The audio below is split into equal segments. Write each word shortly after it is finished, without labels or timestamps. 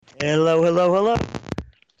Hello, hello, hello.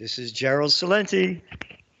 This is Gerald Salenti,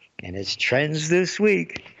 and it's Trends This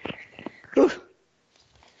Week. Whew.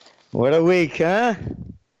 What a week, huh?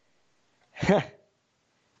 How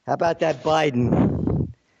about that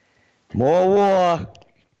Biden? More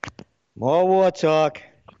war talk.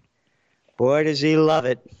 Boy, does he love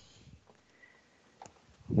it.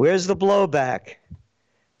 Where's the blowback?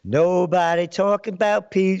 Nobody talking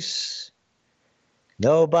about peace.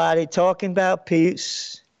 Nobody talking about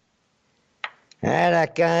peace. And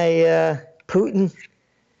that guy, Putin,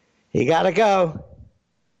 he gotta go.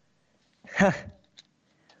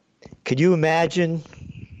 Could you imagine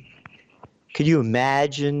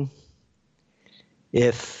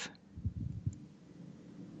if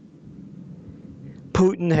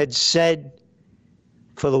Putin had said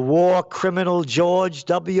for the war criminal George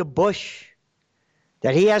W. Bush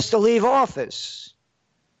that he has to leave office?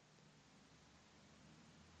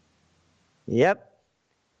 Yep.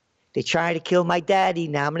 They tried to kill my daddy.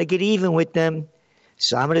 Now I'm going to get even with them.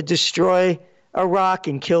 So I'm going to destroy Iraq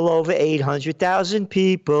and kill over 800,000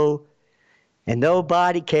 people. And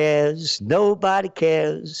nobody cares. Nobody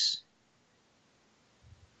cares.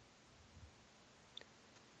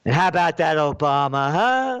 And how about that, Obama,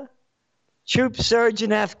 huh? Troop surge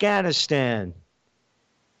in Afghanistan.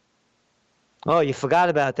 Oh, you forgot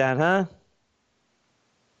about that, huh?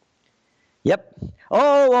 Yep.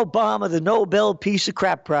 Oh, Obama, the Nobel Peace of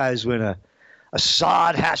Crap Prize winner.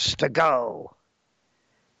 Assad has to go.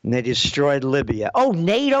 And they destroyed Libya. Oh,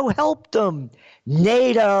 NATO helped them.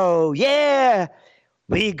 NATO, yeah.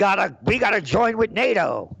 We gotta join with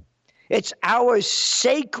NATO. It's our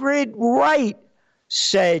sacred right,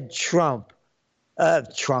 said Biden.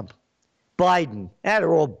 That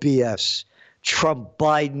are all BS. Trump,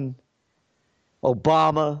 Biden,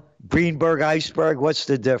 Obama, Greenberg, iceberg. What's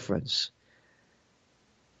the difference?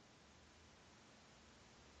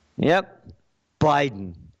 Yep,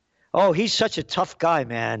 Biden. Oh, he's such a tough guy,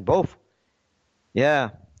 man. Both. Yeah.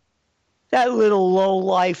 That little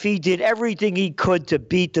lowlife, he did everything he could to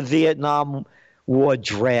beat the Vietnam War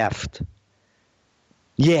draft.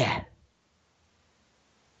 Yeah.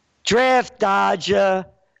 Draft dodger.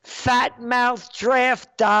 Fat mouth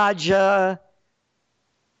draft dodger.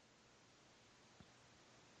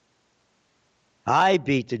 I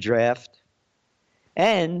beat the draft.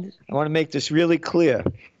 And I want to make this really clear.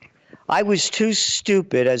 I was too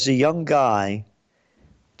stupid as a young guy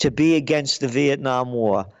to be against the Vietnam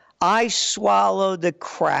War. I swallowed the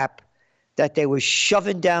crap that they were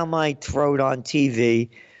shoving down my throat on TV,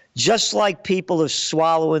 just like people are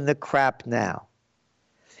swallowing the crap now.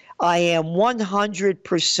 I am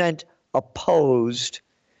 100% opposed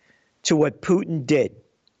to what Putin did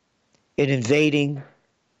in invading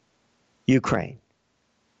Ukraine.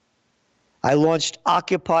 I launched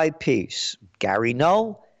Occupy Peace. Gary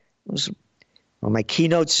Null was one of my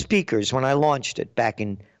keynote speakers when I launched it back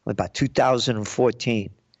in about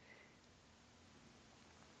 2014.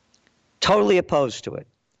 Totally opposed to it.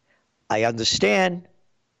 I understand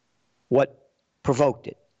what provoked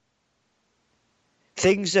it.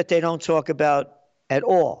 Things that they don't talk about at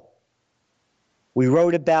all. We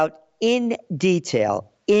wrote about in detail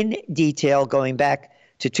going back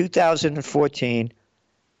to 2014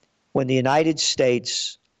 when the United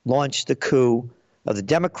States launched the coup of the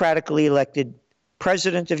democratically elected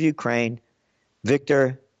president of Ukraine,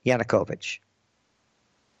 Viktor Yanukovych.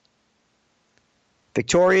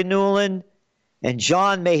 Victoria Nuland and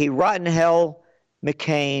John, may he rot in hell,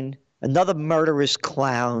 McCain, another murderous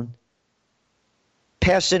clown,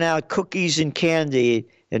 passing out cookies and candy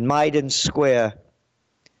in Maidan Square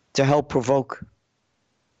to help provoke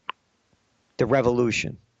the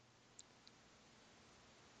revolution,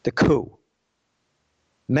 the coup.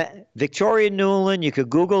 Victoria Nuland, you could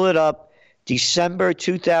Google it up, December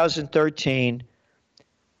 2013,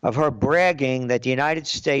 of her bragging that the United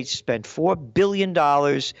States spent $4 billion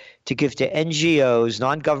to give to NGOs,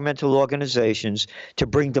 non-governmental organizations, to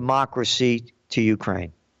bring democracy to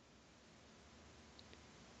Ukraine.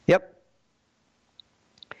 Yep.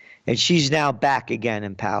 And she's now back again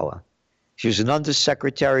in power. She was an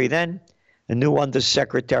undersecretary then, a new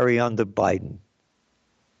undersecretary under Biden.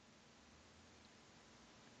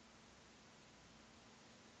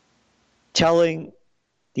 Telling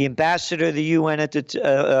the ambassador of the UN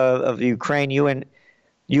of Ukraine,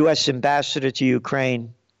 U.S. ambassador to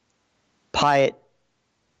Ukraine, Pyatt,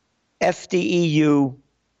 FDEU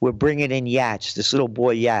were bringing in yachts, this little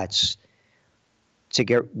boy yachts, to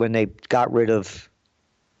get when they got rid of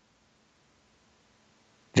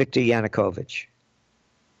Viktor Yanukovych.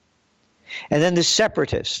 And then the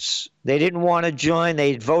separatists, they didn't want to join.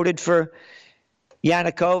 They voted for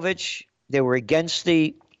Yanukovych. They were against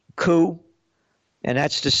the coup, and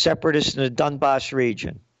that's the separatists in the Donbass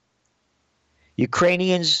region.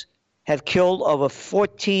 Ukrainians have killed over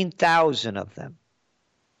 14,000 of them.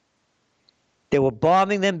 They were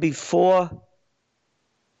bombing them before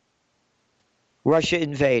Russia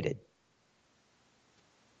invaded.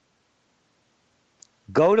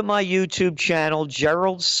 Go to my YouTube channel,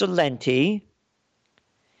 Gerald Celente,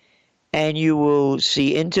 and you will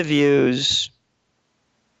see interviews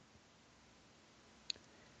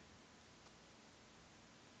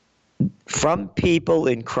from people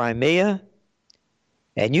in Crimea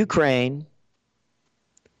and Ukraine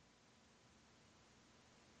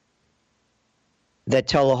that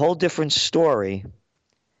tell a whole different story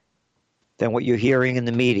than what you're hearing in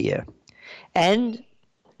the media. And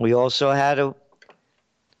we also had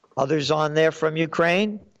others on there from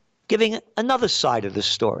Ukraine giving another side of the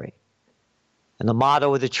story. And the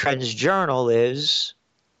motto of the Trends Journal is,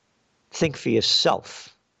 think for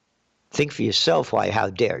yourself. Think for yourself, why, how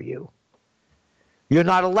dare you? You're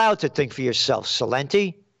not allowed to think for yourself,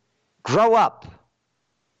 Celente. Grow up.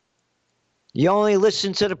 You only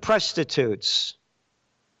listen to the prostitutes.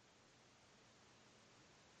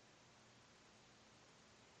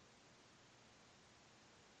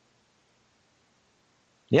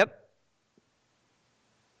 Yep.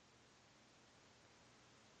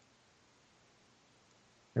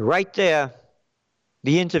 Right there,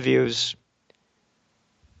 the interviews.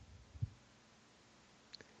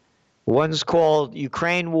 One's called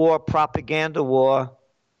Ukraine War, Propaganda War.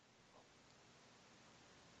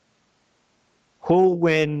 Who'll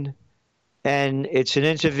win? And it's an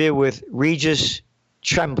interview with Regis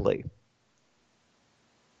Tremblay.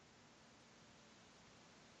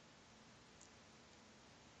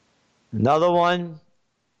 Another one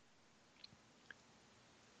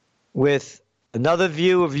with another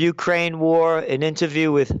view of Ukraine war, an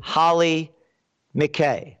interview with Holly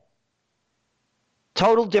McKay.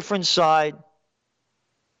 Total different side.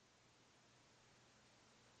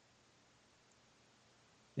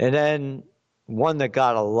 And then one that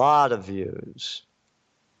got a lot of views.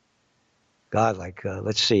 God, like,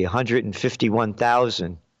 let's see,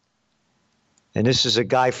 151,000. And this is a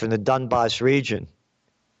guy from the Donbass region,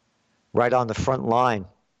 right on the front line.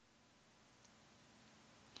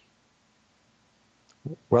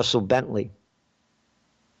 Russell Bentley.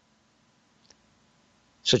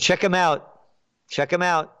 So check him out. Check him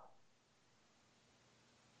out.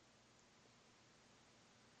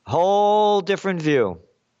 Whole different view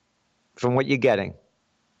from what you're getting.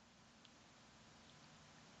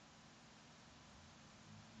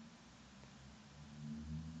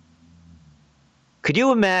 Could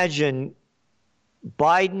you imagine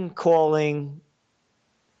Biden calling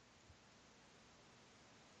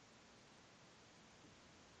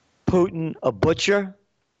Putin a butcher?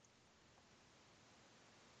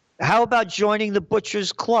 How about joining the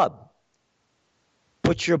Butchers Club?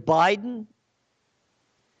 Butcher Biden?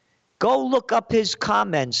 Go look up his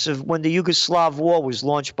comments of when the Yugoslav war was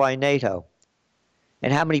launched by NATO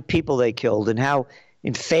and how many people they killed and how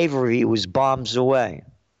in favor he was bombs away.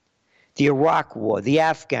 The Iraq war, the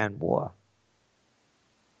Afghan war,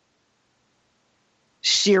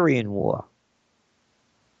 Syrian war,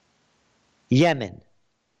 Yemen.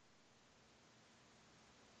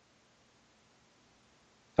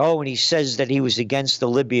 Oh, and he says that he was against the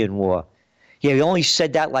Libyan war. Yeah, he only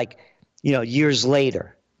said that like, years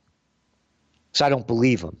later. So I don't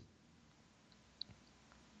believe him.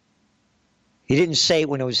 He didn't say it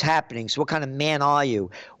when it was happening. So what kind of man are you?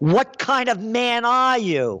 What kind of man are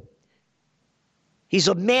you? He's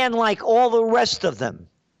a man like all the rest of them.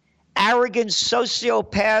 Arrogant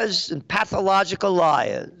sociopaths and pathological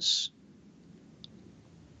liars.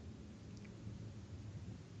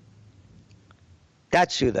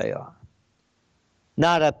 That's who they are.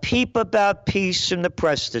 Not a peep about peace from the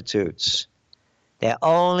prostitutes. They're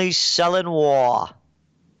only selling war.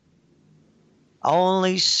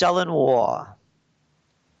 Only selling war.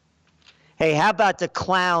 Hey, how about the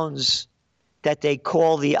clowns that they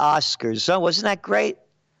call the Oscars? Oh, wasn't that great?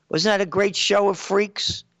 Wasn't that a great show of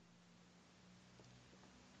freaks?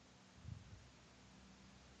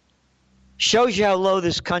 Shows you how low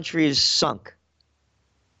this country is sunk.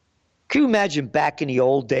 Can you imagine back in the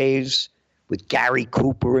old days with Gary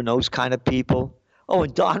Cooper and those kind of people? Oh,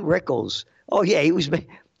 and Don Rickles. Oh, yeah, he was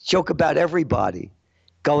joke about everybody.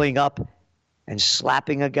 Going up and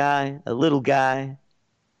slapping a guy, a little guy.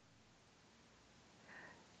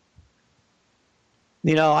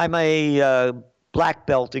 I'm a black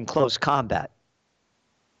belt in close combat.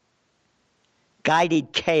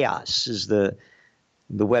 Guided Chaos is the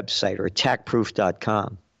website, or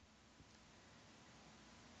attackproof.com.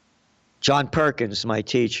 John Perkins, my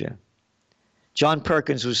teacher. John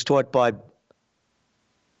Perkins was taught by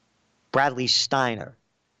Bradley Steiner,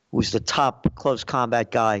 who was the top close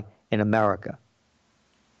combat guy in America.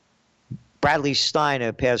 Bradley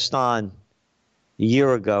Steiner passed on a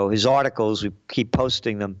year ago. His articles, we keep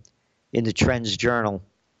posting them in the Trends Journal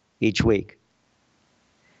each week.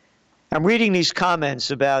 I'm reading these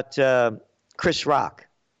comments about Chris Rock.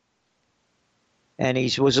 And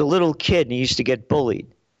he was a little kid and he used to get bullied.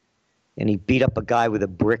 And he beat up a guy with a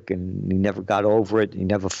brick and he never got over it. He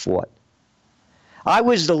never fought. I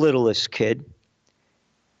was the littlest kid.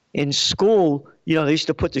 In school, you know, they used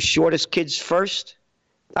to put the shortest kids first.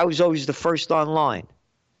 I was always the first on line.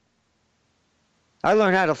 I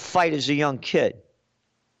learned how to fight as a young kid.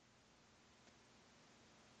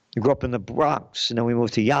 I grew up in the Bronx, and then we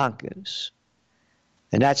moved to Yonkers.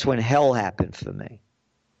 And that's when hell happened for me.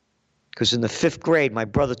 Because in the 5th grade, my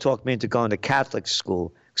brother talked me into going to Catholic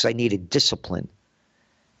school because I needed discipline.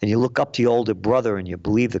 And you look up to your older brother and you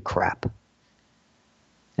believe the crap.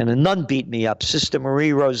 And a nun beat me up, Sister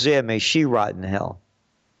Marie Rozier, may she rot in hell.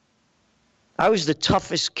 I was the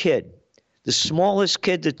toughest kid, the smallest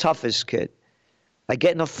kid, the toughest kid. I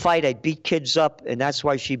get in a fight, I beat kids up, and that's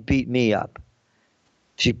why she beat me up.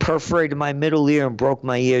 She perforated my middle ear and broke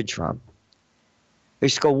my eardrum. I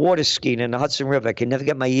used to go water skiing in the Hudson River. I could never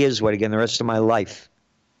get my ears wet again the rest of my life.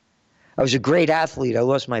 I was a great athlete. I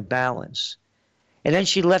lost my balance. And then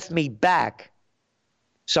she left me back,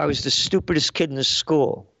 so I was the stupidest kid in the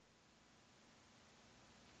school.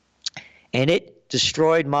 And it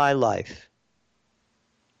destroyed my life.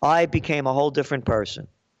 I became a whole different person.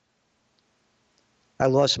 I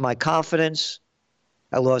lost my confidence.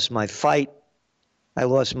 I lost my fight. I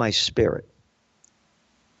lost my spirit.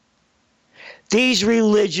 These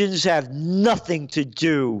religions have nothing to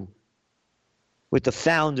do with the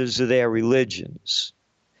founders of their religions.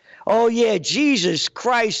 Oh yeah, Jesus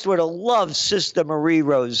Christ would have loved Sister Marie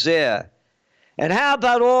Rozier. And how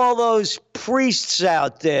about all those priests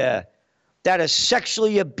out there that are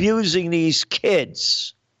sexually abusing these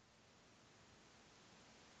kids?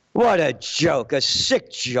 What a joke, a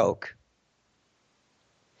sick joke.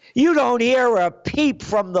 You don't hear a peep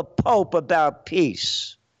from the Pope about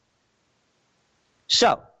peace.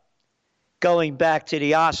 So, going back to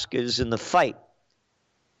the Oscars and the fight,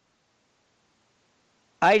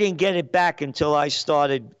 I didn't get it back until I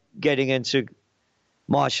started getting into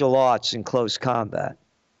martial arts and close combat.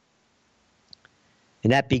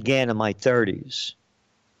 And that began in my 30s.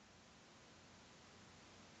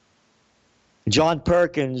 John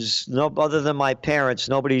Perkins, no other than my parents,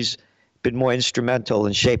 nobody's been more instrumental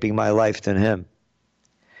in shaping my life than him.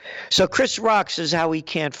 So Chris Rock says how he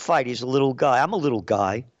can't fight. He's a little guy. I'm a little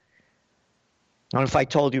guy. I don't know if I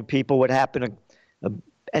told you people what happened at the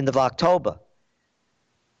end of October.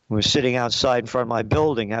 We were sitting outside in front of my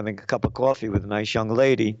building having a cup of coffee with a nice young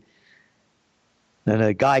lady. Then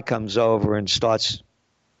a guy comes over and starts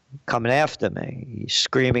coming after me. He's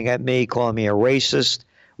screaming at me, calling me a racist,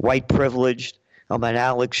 white privileged. I'm an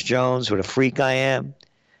Alex Jones, what a freak I am.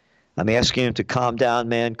 I'm asking him to calm down,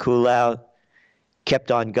 man, cool out.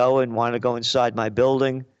 Kept on going, wanted to go inside my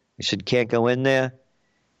building. He said, can't go in there.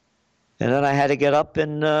 And then I had to get up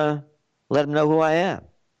and let him know who I am.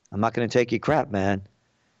 I'm not going to take your crap, man.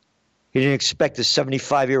 He didn't expect a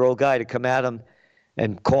 75-year-old guy to come at him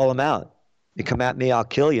and call him out. You come at me, I'll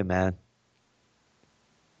kill you, man.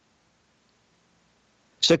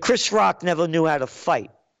 So Chris Rock never knew how to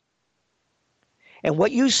fight. And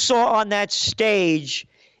what you saw on that stage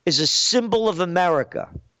is a symbol of America.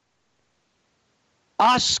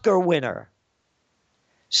 Oscar winner,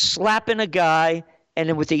 slapping a guy, and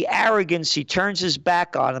then with the arrogance, he turns his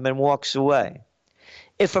back on him and walks away.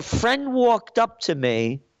 If a friend walked up to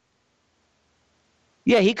me,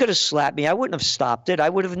 yeah, he could have slapped me. I wouldn't have stopped it. I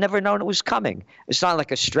would have never known it was coming. It's not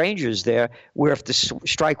like a stranger's there where if the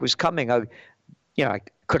strike was coming, I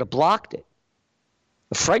could have blocked it.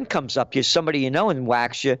 A friend comes up to you, somebody you know, and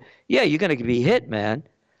whacks you. Yeah, you're going to be hit, man.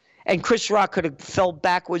 And Chris Rock could have fell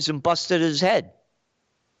backwards and busted his head.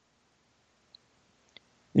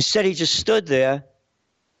 Instead, he just stood there,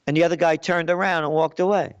 and the other guy turned around and walked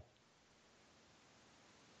away.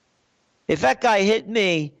 If that guy hit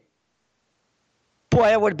me, boy,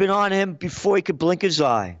 I would have been on him before he could blink his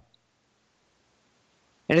eye.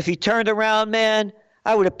 And if he turned around, man,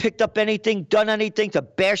 I would have picked up anything, done anything to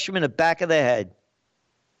bash him in the back of the head.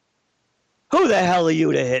 Who the hell are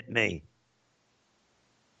you to hit me?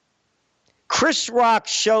 Chris Rock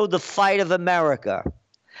showed the fight of America.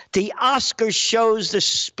 The Oscar shows the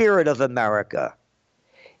spirit of America.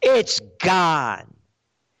 It's gone.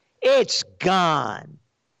 It's gone.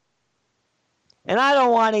 And I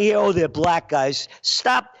don't want to hear, oh, they're black guys.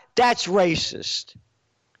 Stop. That's racist.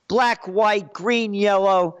 Black, white, green,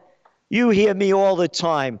 yellow. You hear me all the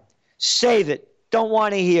time. Save it. Don't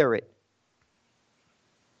want to hear it.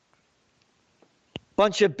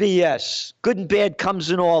 Bunch of BS. Good and bad comes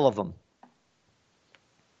in all of them.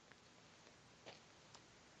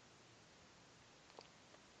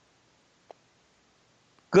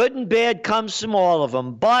 Good and bad comes from all of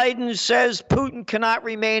them. Biden says Putin cannot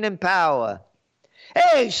remain in power.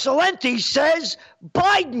 Hey, Celente says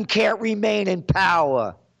Biden can't remain in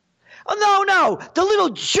power. Oh, no. The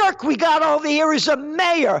little jerk we got over here is a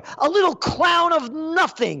mayor, a little clown of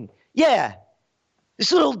nothing. Yeah.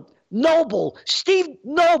 This little Steve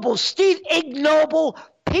Ignoble,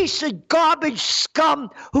 piece of garbage scum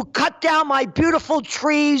who cut down my beautiful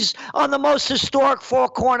trees on the most historic four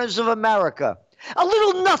corners of America. A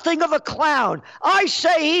little nothing of a clown. I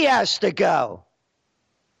say he has to go.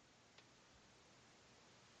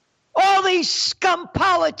 All these scum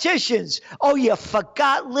politicians. Oh, you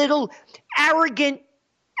forgot little arrogant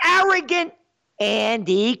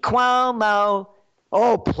Andy Cuomo.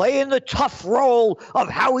 Oh, playing the tough role of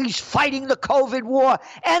how he's fighting the COVID war.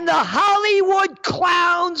 And the Hollywood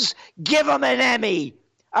clowns give him an Emmy.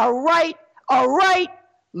 All right.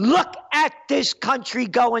 Look at this country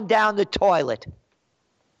going down the toilet.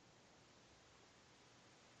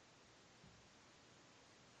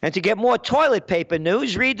 And to get more toilet paper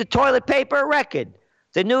news, read the Toilet Paper Record,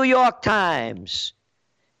 the New York Times.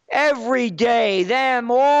 Every day,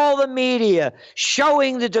 all the media,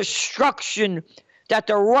 showing the destruction that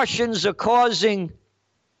the Russians are causing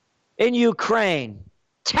in Ukraine.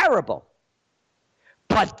 Terrible.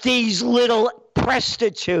 But these little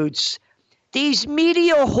prostitutes, these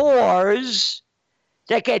media whores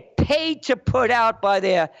that get paid to put out by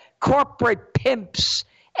their corporate pimps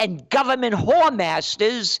and government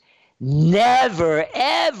whoremasters never,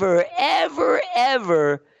 ever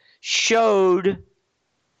showed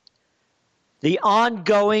the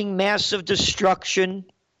ongoing massive destruction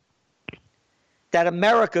that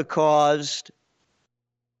America caused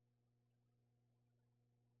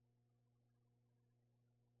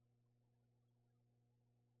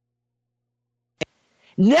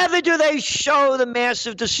Never do they show the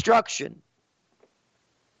massive destruction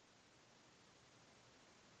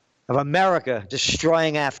of America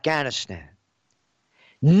destroying Afghanistan.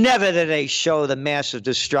 Never do they show the massive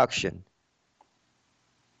destruction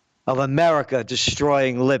of America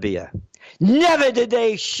destroying Libya. Never did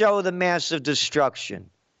they show the massive destruction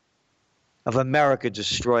of America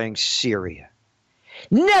destroying Syria.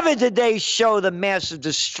 Never did they show the massive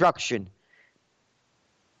destruction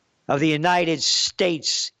of the United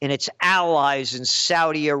States and its allies in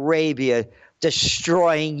Saudi Arabia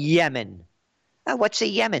destroying Yemen. Now, what's a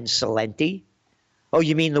Yemen, Celente? Oh,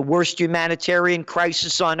 you mean the worst humanitarian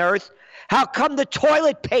crisis on earth? How come the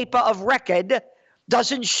toilet paper of record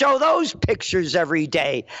doesn't show those pictures every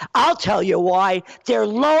day? I'll tell you why. They're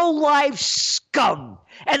low-life scum.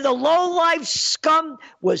 And the low-life scum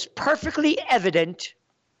was perfectly evident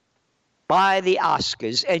by the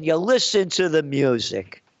Oscars. And you listen to the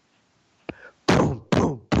music. Boom,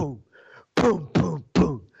 boom, boom. Boom, boom,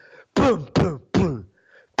 boom. Boom, boom, boom.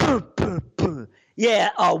 Boom, boom, boom. Yeah,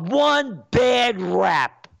 a one bad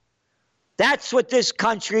rap. That's what this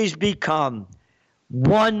country's become.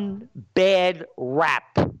 One bad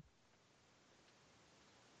rap.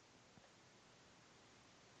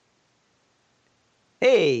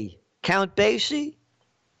 Hey, Count Basie,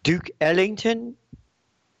 Duke Ellington,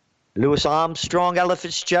 Louis Armstrong, Ella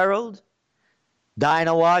Fitzgerald,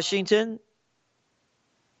 Dinah Washington.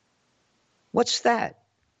 What's that?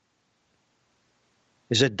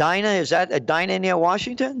 Is that a Dinah near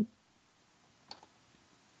Washington?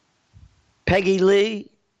 Peggy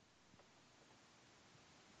Lee?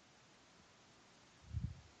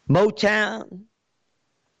 Motown?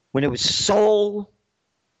 When it was soul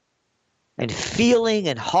and feeling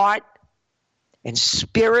and heart and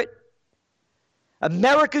spirit.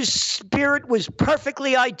 America's spirit was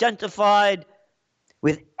perfectly identified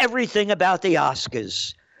with everything about the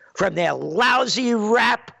Oscars, from their lousy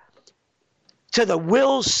rap to the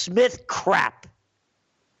Will Smith crap.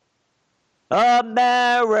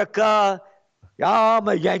 America, I'm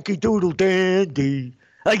a Yankee Doodle dandy,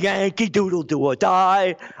 a Yankee Doodle do or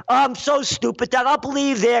die. I'm so stupid that I'll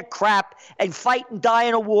believe their crap and fight and die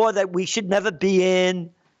in a war that we should never be in.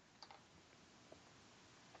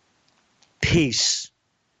 Peace.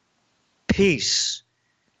 Peace.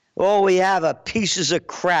 All we have are pieces of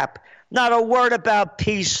crap. Not a word about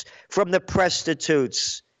peace from the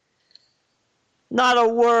prostitutes. Not a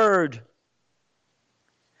word.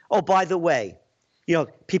 Oh, by the way,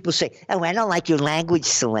 people say, oh, I don't like your language,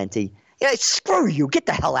 Celente. Yeah, screw you. Get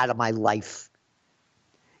the hell out of my life.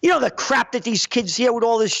 You know the crap that these kids hear with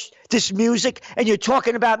all this music, and you're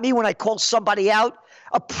talking about me when I call somebody out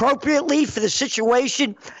appropriately for the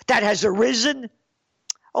situation that has arisen?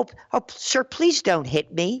 Oh, sir, please don't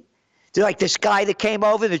hit me. They're like this guy that came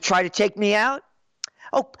over to try to take me out.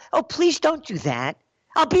 Oh, please don't do that.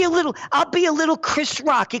 I'll be a little Chris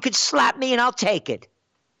Rock. You could slap me and I'll take it.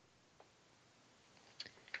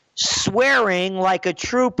 Swearing like a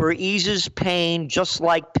trooper eases pain just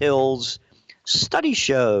like pills. Study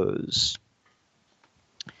shows.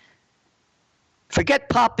 Forget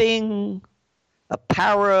popping a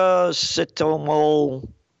paracetamol,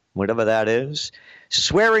 whatever that is.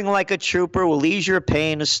 Swearing like a trooper will ease your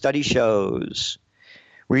pain, a study shows.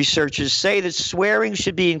 Researchers say that swearing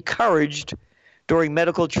should be encouraged during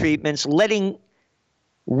medical treatments. Letting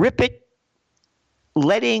rip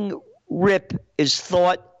is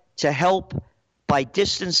thought to help by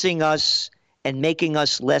distancing us and making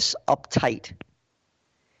us less uptight.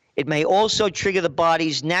 It may also trigger the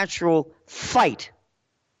body's natural fight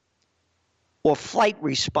or flight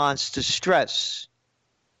response to stress,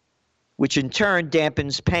 which in turn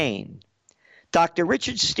dampens pain. Dr.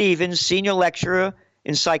 Richard Stevens, senior lecturer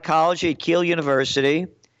in psychology at Keele University,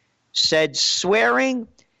 said swearing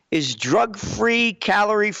is drug-free,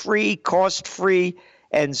 calorie-free, cost-free,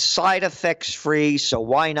 and side effects-free, so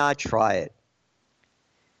why not try it?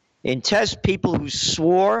 In tests, people who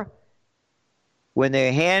swore when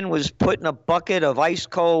their hand was put in a bucket of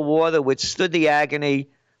ice-cold water withstood the agony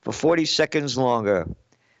for 40 seconds longer.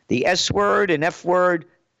 The S word and F word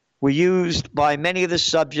were used by many of the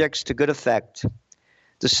subjects to good effect.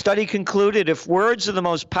 The study concluded if words are the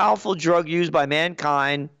most powerful drug used by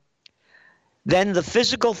mankind, then the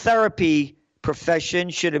physical therapy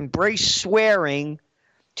profession should embrace swearing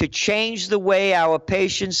to change the way our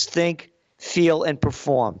patients think, feel, and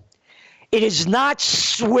perform. It is not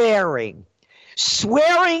swearing.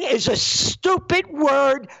 Swearing is a stupid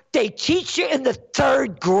word they teach you in the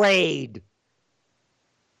 3rd grade.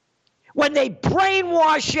 When they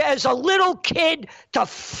brainwash you as a little kid to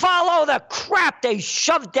follow the crap they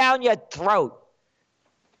shove down your throat.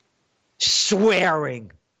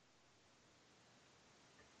 Swearing.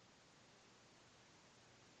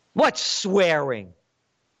 What's swearing?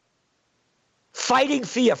 Fighting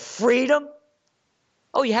for your freedom?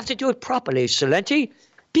 Oh, you have to do it properly, Celente.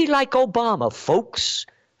 Be like Obama, folks.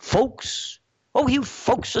 Folks. Oh, he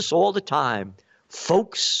folks us all the time.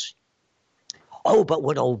 Folks. Oh, but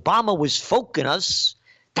when Obama was folking us,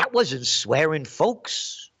 that wasn't swearing,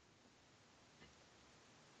 folks.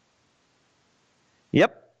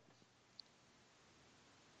 Yep.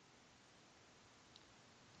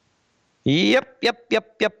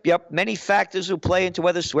 Yep. Many factors will play into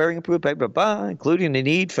whether swearing improves, including the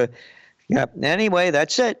need for... Yep. Anyway,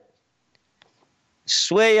 that's it.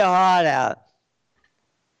 Swear your heart out.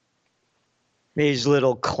 These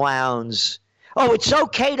little clowns. Oh, it's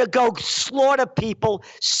okay to go slaughter people.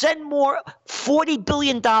 Send more $40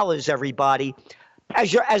 billion, everybody.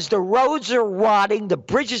 As the roads are rotting, the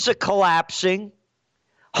bridges are collapsing,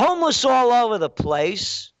 homeless all over the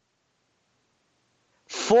place.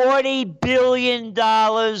 $40 billion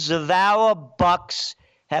of our bucks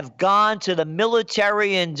have gone to the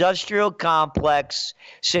military-industrial complex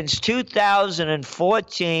since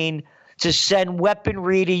 2014 to send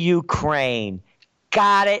weaponry to Ukraine.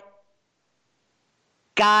 Got it?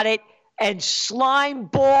 Got it? And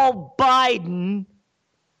slimeball Biden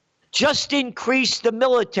just increased the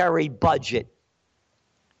military budget.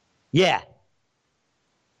 Yeah.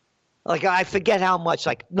 Like, I forget how much,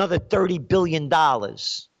 like another $30 billion.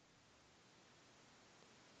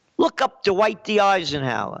 Look up Dwight D.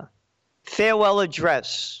 Eisenhower. Farewell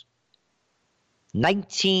address.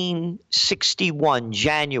 1961,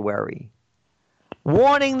 January.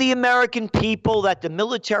 Warning the American people that the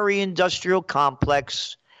military-industrial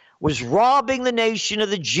complex was robbing the nation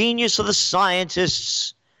of the genius of the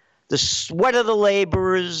scientists, the sweat of the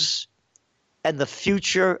laborers, and the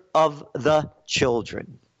future of the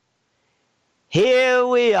children. Here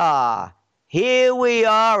we are. Here we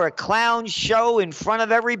are, a clown show in front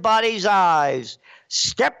of everybody's eyes.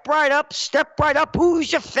 Step right up, step right up.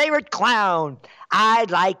 Who's your favorite clown? I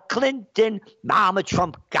like Clinton. I'm a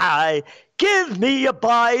Trump guy. Give me a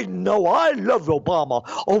Biden. No, I love Obama.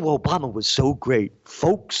 Oh, Obama was so great.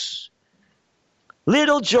 Folks,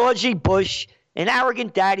 little Georgie Bush, an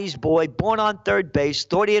arrogant daddy's boy, born on third base,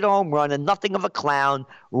 thought he had a home run and nothing of a clown,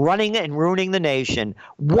 running and ruining the nation.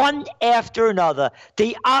 One after another.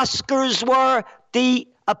 The Oscars were the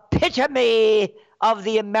epitome of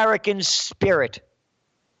the American spirit.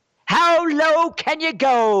 How low can you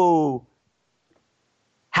go?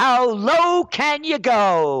 How low can you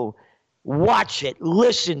go? Watch it.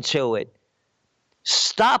 Listen to it.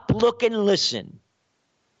 Stop, look, and listen.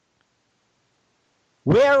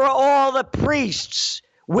 Where are all the priests?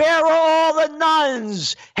 Where are all the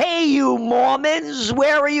nuns? Hey, you Mormons.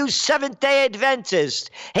 Where are you Seventh-day Adventists?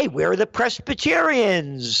 Hey, where are the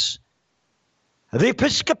Presbyterians? The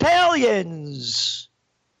Episcopalians?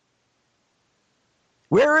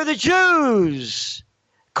 Where are the Jews?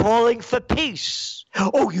 Calling for peace.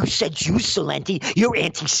 Oh, you said Jews, Celente. You're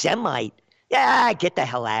anti-Semite. Yeah, get the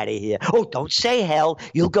hell out of here. Oh, don't say hell.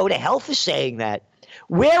 You'll go to hell for saying that.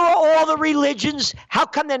 Where are all the religions? How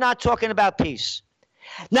come they're not talking about peace?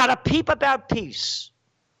 Not a peep about peace.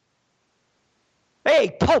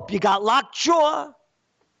 Hey, Pope, you got lockjaw?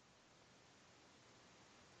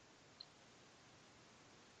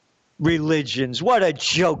 Religions, what a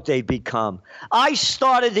joke they become. I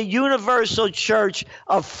started the Universal Church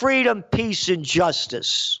of Freedom, Peace, and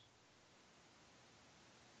Justice.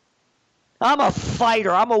 I'm a fighter.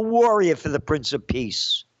 I'm a warrior for the Prince of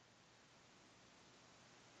Peace.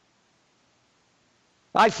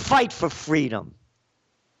 I fight for freedom.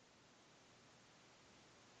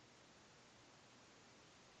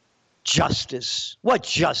 Justice. What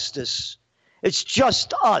justice? It's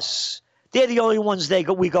just us. They're the only ones they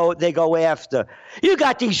go after. You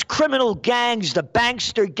got these criminal gangs, the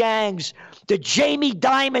bankster gangs, the Jamie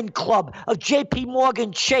Dimon Club of J.P.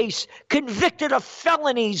 Morgan Chase, convicted of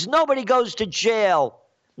felonies. Nobody goes to jail.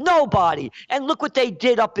 Nobody. And look what they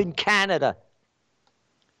did up in Canada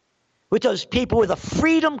with those people with a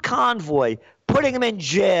freedom convoy, putting them in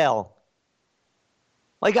jail.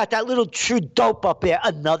 I got that little true dope up there,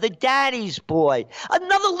 another daddy's boy,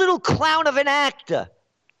 another little clown of an actor.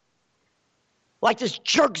 Like this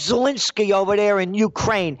jerk Zelensky over there in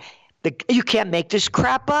Ukraine. You can't make this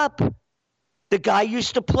crap up. The guy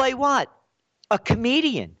used to play what? A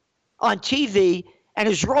comedian on TV, and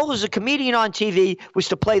his role as a comedian on TV was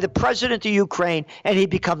to play the president of Ukraine, and he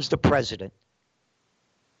becomes the president.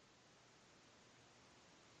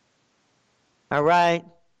 All right?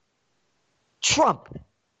 Trump.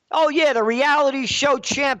 Oh, yeah, the reality show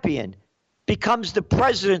champion becomes the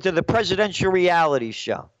president of the presidential reality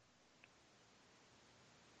show.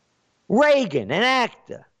 Reagan, an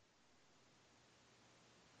actor.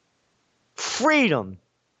 Freedom,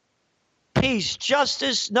 peace,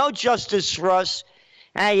 justice, no justice for us.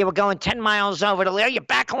 Hey, you were going 10 miles over the your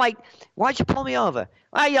back light. Why'd you pull me over?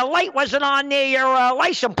 Well, your light wasn't on near your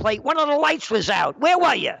license plate. One of the lights was out. Where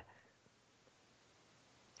were you?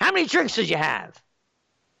 How many drinks did you have?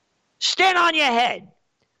 Stand on your head.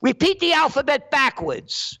 Repeat the alphabet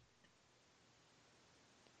backwards.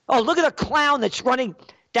 Oh, look at the clown that's running.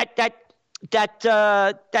 That's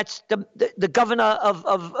the governor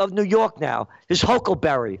of New York now, is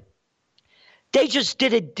Huckleberry. They just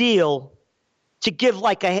did a deal to give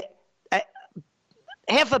like a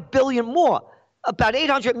 $500 million more, about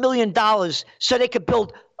 $800 million, so they could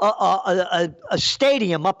build a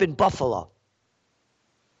stadium up in Buffalo.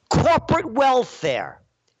 Corporate welfare.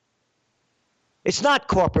 It's not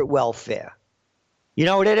corporate welfare. You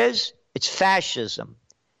know what it is? It's fascism.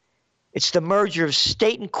 It's the merger of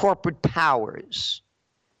state and corporate powers.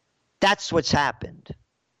 That's what's happened.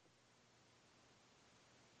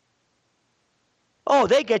 Oh,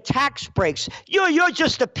 they get tax breaks. You're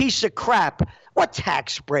just a piece of crap. What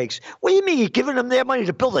tax breaks? What do you mean you're giving them their money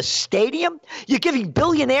to build a stadium? You're giving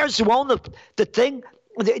billionaires who own the thing,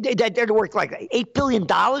 they're worth like $8 billion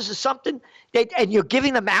or something, and you're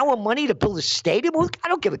giving them our money to build a stadium? Well, I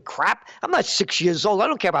don't give a crap. I'm not 6 years old. I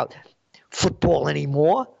don't care about football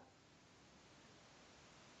anymore.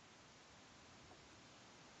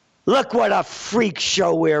 Look what a freak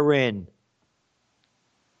show we're in.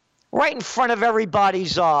 Right in front of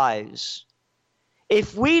everybody's eyes.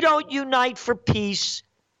 If we don't unite for peace,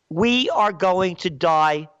 we are going to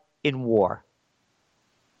die in war.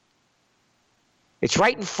 It's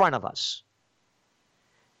right in front of us.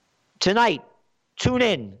 Tonight, tune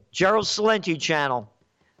in, Gerald Celente channel.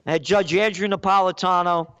 I had Judge Andrew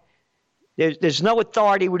Napolitano. There's no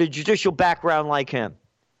authority with a judicial background like him,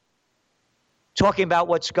 talking about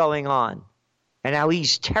what's going on and how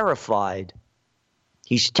he's terrified.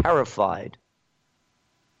 He's terrified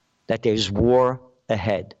that there's war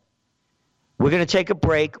ahead. We're going to take a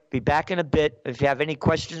break. Be back in a bit. If you have any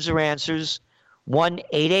questions or answers,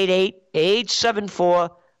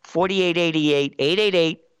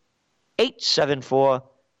 1-888-874-4888,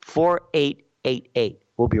 888-874-4888.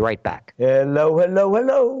 We'll be right back. Hello, hello,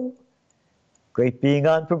 hello. Great being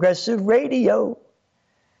on Progressive Radio.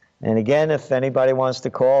 And again, if anybody wants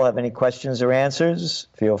to call, have any questions or answers,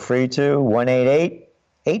 feel free to,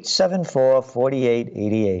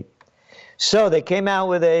 1-888-874-4888. So they came out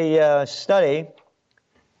with a study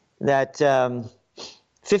that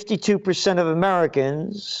 52% of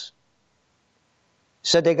Americans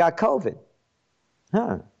said they got COVID.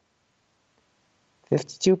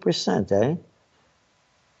 52%, eh?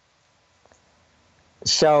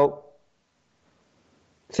 So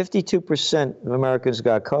 52% of Americans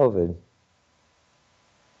got COVID.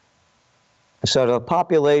 So the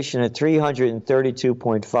population of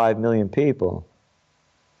 332.5 million people,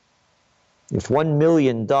 if 1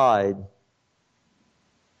 million died,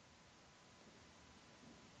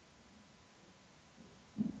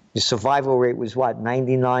 the survival rate was what,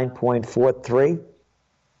 99.43?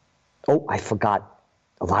 Oh, I forgot.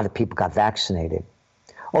 A lot of people got vaccinated.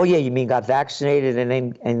 Oh yeah, you mean got vaccinated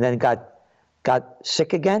and then got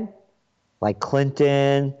sick again? Like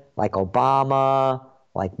Clinton, like Obama,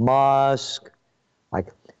 like Musk, like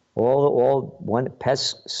all one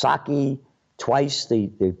Psaki twice,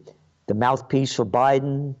 the mouthpiece for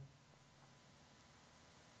Biden.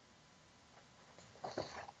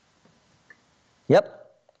 Yep.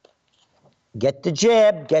 Get the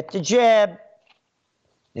jab, get the jab.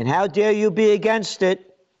 And how dare you be against it?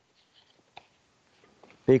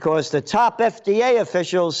 Because the top FDA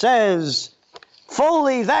official says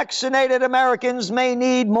fully vaccinated Americans may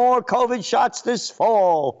need more COVID shots this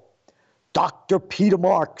fall. Dr. Peter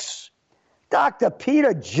Marks. Dr.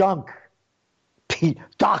 Peter Junk.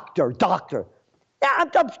 Doctor. Yeah,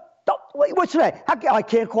 what's that? I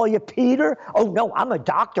can't call you Peter? Oh, no, I'm a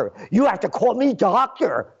doctor. You have to call me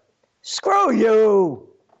doctor. Screw you.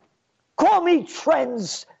 Call me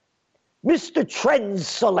Mr. Trends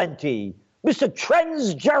Salenti. Mr.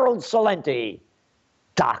 Trends Gerald Salenti.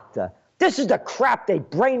 Doctor. This is the crap they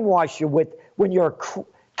brainwash you with when you're a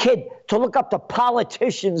kid, to look up to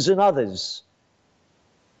politicians and others.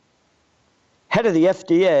 Head of the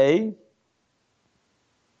FDA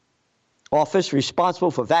office responsible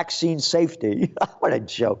for vaccine safety. What a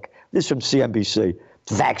joke. This is from CNBC.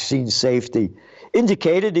 Vaccine safety.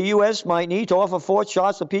 Indicated the U.S. might need to offer 4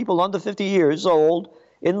 shots to people under 50 years old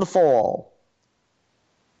in the fall.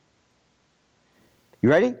 You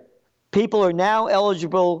ready? People are now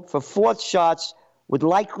eligible for 4th shots, would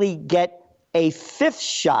likely get a 5th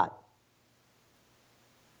shot.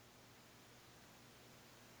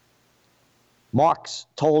 Marks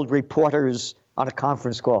told reporters on a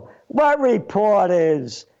conference call. What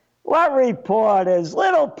reporters? What reporters?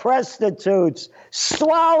 Little prostitutes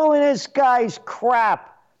swallowing this guy's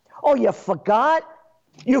crap. Oh, you forgot?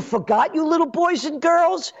 You forgot, you little boys and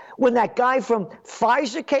girls, when that guy from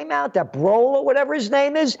Pfizer came out, that Brohl or whatever his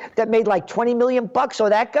name is, that made like $20 million bucks, or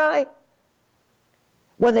that guy?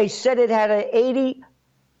 When they said it had an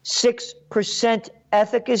 86%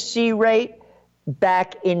 efficacy rate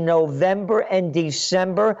back in November and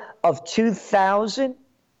December of 2000?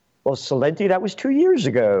 Well, Salenti, that was 2 years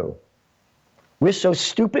ago. We're so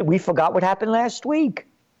stupid, we forgot what happened last week.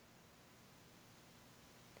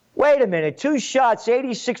 Wait a minute, 2 shots,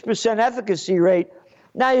 86% efficacy rate.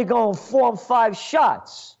 Now you're going 4 and 5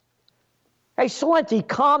 shots. Hey, Salenti,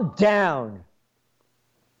 calm down.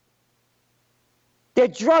 They're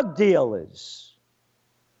drug dealers.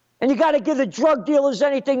 And you got to give the drug dealers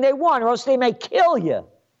anything they want, or else they may kill you.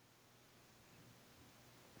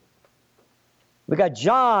 We got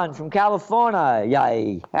John from California.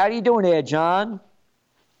 Yay. How are you doing there, John?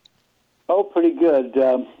 Oh, pretty good.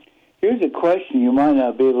 Here's a question. You might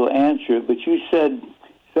not be able to answer it, but you said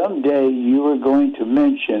someday you were going to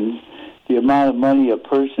mention the amount of money a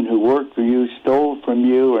person who worked for you stole from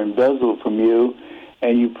you or embezzled from you,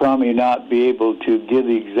 and you probably not be able to give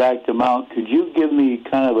the exact amount. Could you give me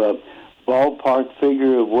kind of a ballpark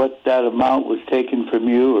figure of what that amount was taken from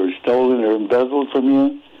you or stolen or embezzled from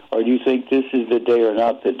you? Or do you think this is the day or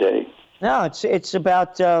not the day? No, it's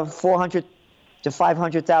about $400,000 to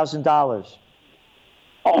 $500,000.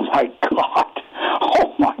 Oh my God!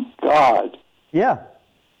 Oh my God! Yeah,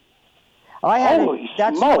 I had. Holy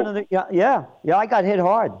That's smoke. one of the. Yeah. I got hit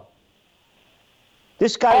hard.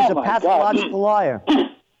 This guy is a pathological liar.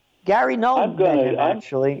 Gary Nolan met him,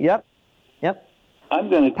 actually. Yep. I'm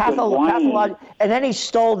going to pathological. And then he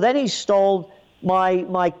stole.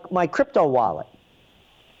 my crypto wallet.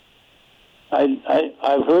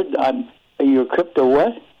 I've heard. Your crypto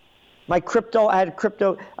what? My crypto. I had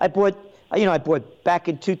crypto. I bought back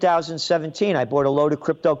in 2017. I bought a load of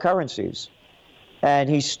cryptocurrencies, and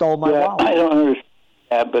he stole my wallet. I don't understand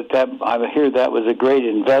that, but I hear that was a great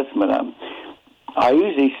investment. I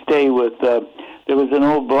usually stay with. There was an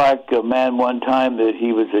old black man one time that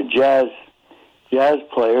he was a jazz jazz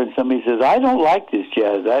player, and somebody says, I don't like this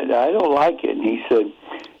jazz. I don't like it. And he said,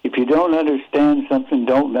 if you don't understand something,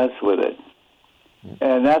 don't mess with it.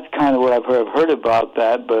 And that's kind of what I've heard. I've heard about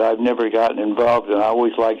that, but I've never gotten involved, and I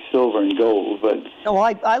always liked silver and gold. But no,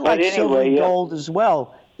 I like anyway, silver and gold as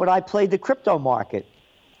well. But I played the crypto market,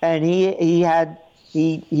 and he had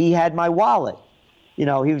my wallet. You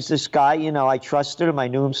know, he was this guy. You know, I trusted him. I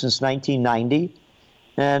knew him since 1990.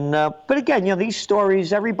 And but again, you know, these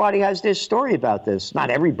stories. Everybody has their story about this.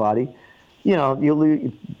 Not everybody. You know,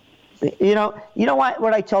 you know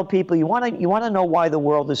what I tell people. You want to know why the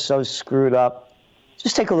world is so screwed up.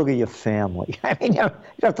 Just take a look at your family. I mean, you don't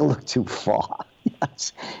have to look too far.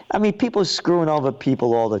 Yes. I mean, people are screwing over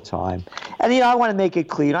people all the time. And, you know, I want to make it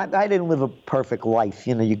clear. I didn't live a perfect life.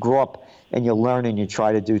 You know, you grow up and you learn and you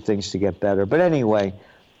try to do things to get better. But anyway,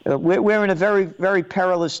 we're in a very, very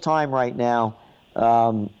perilous time right now,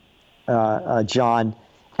 John.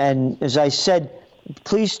 And as I said,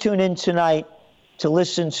 please tune in tonight to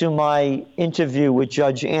listen to my interview with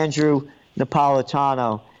Judge Andrew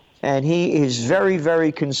Napolitano. And he is very,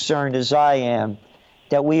 very concerned, as I am,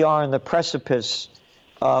 that we are on the precipice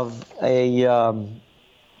of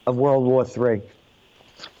of World War III.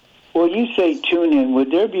 Well, you say tune in.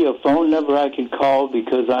 Would there be a phone number I could call,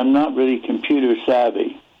 because I'm not really computer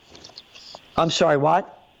savvy? I'm sorry,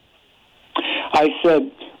 what? I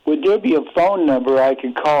said, would there be a phone number I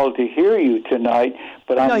could call to hear you tonight?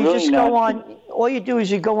 But I'm really not. No, you just go on. All you do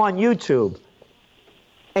is you go on YouTube,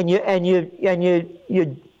 and you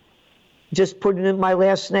just put in my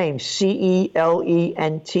last name, Celente,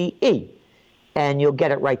 and you'll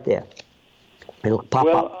get it right there. It'll pop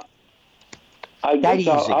up. I guess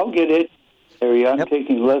I'll get it. I'm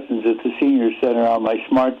taking lessons at the senior center on my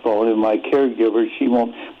smartphone, and my caregiver, she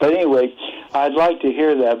won't. But anyway, I'd like to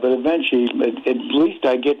hear that. But eventually, at least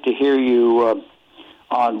I get to hear you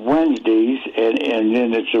on Wednesdays, and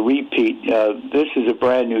then it's a repeat. This is a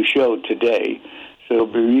brand new show today, so it'll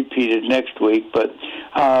be repeated next week. But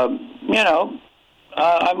you know,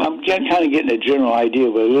 I'm kind of getting a general idea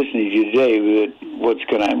by listening to you today what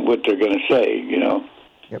they're going to say. You know.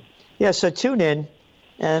 Yep. Yeah. So tune in,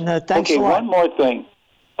 and thanks a lot. Okay. One more thing.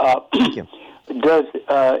 Thank you.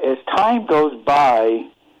 As time goes by,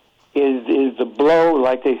 is the blow,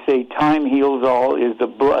 like they say, time heals all? Is the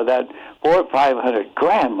blow that $400,000 or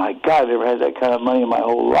 $500,000? My God, I've never had that kind of money in my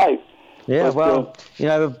whole life. Yeah. But, you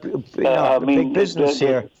know, big business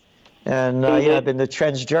here. And I've been the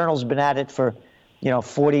Trends Journal's been at it for,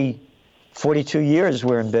 42 years.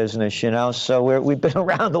 We're in business, so we've been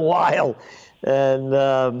around a while, and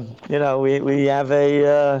we have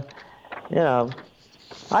a,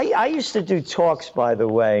 I used to do talks, by the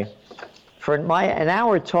way, for an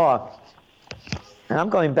hour talk, and I'm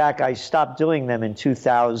going back. I stopped doing them in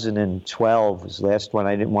 2012. Was the last one.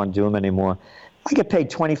 I didn't want to do them anymore. I get paid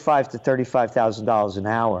 $25,000 to $35,000 an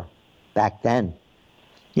hour back then.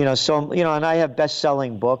 And I have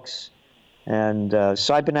best-selling books, and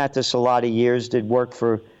so I've been at this a lot of years. Did work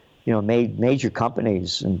for, major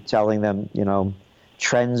companies and telling them,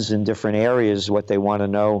 trends in different areas, what they want to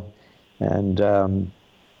know, and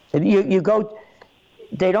you go.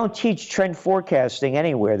 They don't teach trend forecasting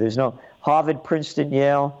anywhere. There's no Harvard, Princeton,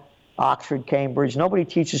 Yale, Oxford, Cambridge. Nobody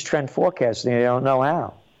teaches trend forecasting. They don't know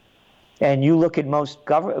how. And you look at most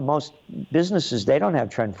businesses, they don't have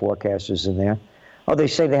trend forecasters in there. Oh, they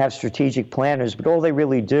say they have strategic planners, but all they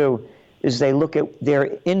really do is they look at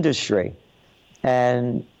their industry.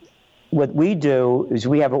 And what we do is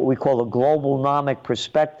we have what we call a globalnomic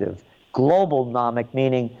perspective. Globalnomic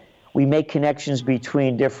meaning we make connections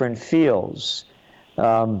between different fields.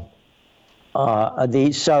 So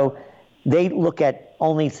they look at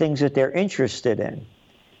only things that they're interested in.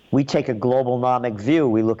 We take a globalnomic view.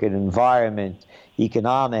 We look at environment,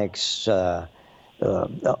 economics. We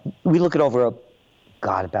look at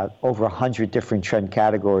about over 100 different trend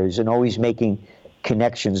categories, and always making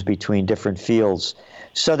connections between different fields.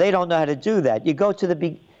 So they don't know how to do that. You go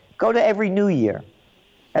to every New Year.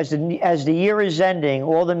 As the year is ending,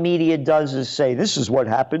 all the media does is say, this is what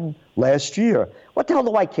happened last year. What the hell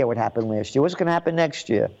do I care what happened last year? What's going to happen next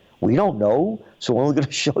year? We don't know, so we're only going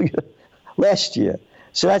to show you last year.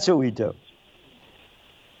 So that's what we do.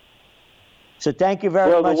 So thank you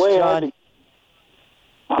very much, John.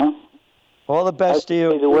 All the best to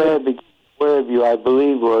you. The way I became aware of you, I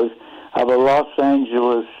believe, was of a Los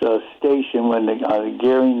Angeles station when the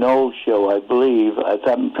Gary Knowles show, I believe.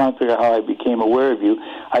 I'm trying to figure out how I became aware of you.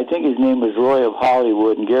 I think his name was Roy of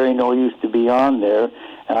Hollywood, and Gary Knowles used to be on there,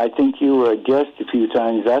 and I think you were a guest a few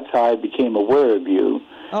times. That's how I became aware of you.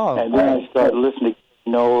 And then I started listening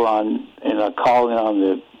to Knowles calling on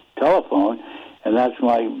the telephone, and and that's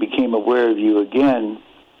when I became aware of you again.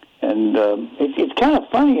 And it's kind of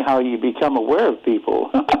funny how you become aware of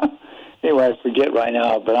people. Anyway, I forget right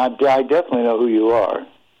now, but I definitely know who you are.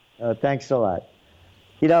 Thanks a lot.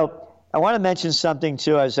 You know, I want to mention something,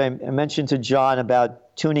 too, as I mentioned to John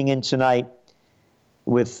about tuning in tonight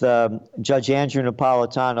with Judge Andrew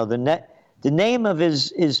Napolitano. The name of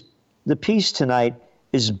the piece tonight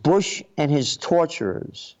is Bush and His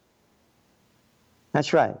Torturers.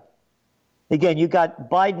 That's right. Again, you got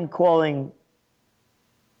Biden calling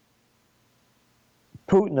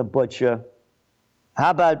Putin a butcher. How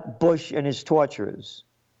about Bush and his torturers?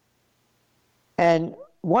 And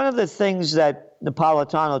one of the things that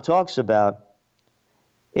Napolitano talks about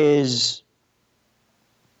is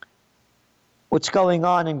what's going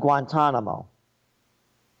on in Guantanamo.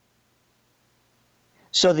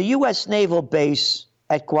 So the U.S. naval base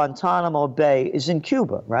at Guantanamo Bay is in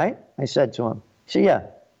Cuba, right? I said to him. He said, yeah.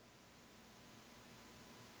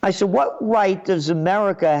 I said, what right does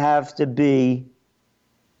America have to be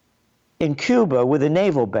in Cuba with a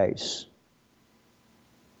naval base?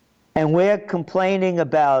 And we're complaining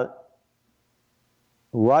about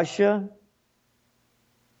Russia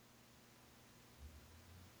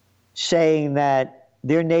saying that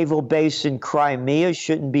their naval base in Crimea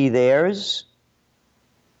shouldn't be theirs,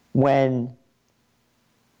 when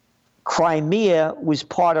Crimea was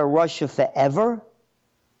part of Russia forever.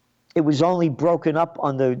 It was only broken up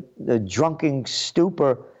on the drunken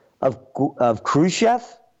stupor of Khrushchev.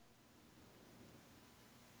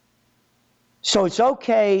 So it's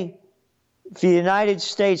okay for the United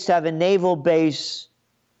States to have a naval base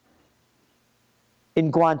in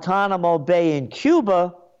Guantanamo Bay in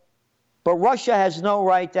Cuba, but Russia has no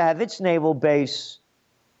right to have its naval base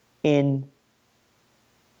in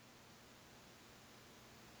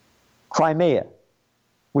Crimea,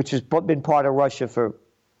 which has been part of Russia for, I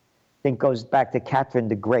think, goes back to Catherine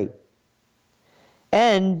the Great.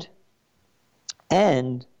 And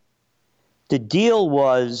the deal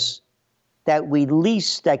was that we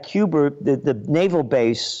leased that Cuba, the naval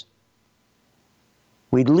base,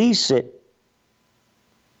 we'd lease it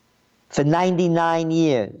for 99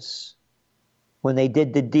 years when they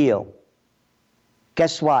did the deal.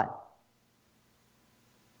 Guess what?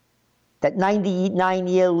 That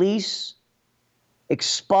 99-year lease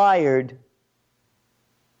expired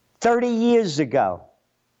 30 years ago.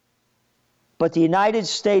 But the United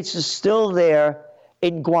States is still there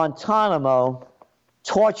in Guantanamo,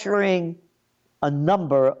 torturing a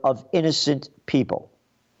number of innocent people.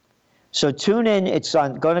 So tune in. It's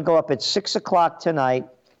going to go up at 6 o'clock tonight.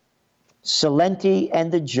 Celente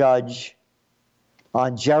and the Judge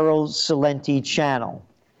on Gerald Celente channel.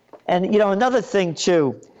 And, you know, another thing,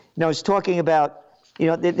 too, I was talking about,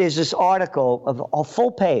 there's this article of a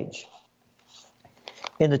full page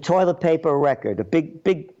in the Toilet Paper Record, a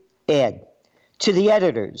big ad to the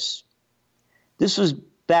editors. This was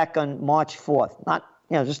back on March 4th, not,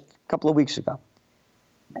 just a couple of weeks ago.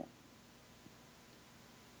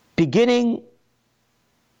 Beginning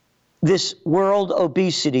this World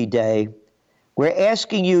Obesity Day, we're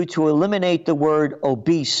asking you to eliminate the word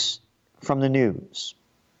obese from the news.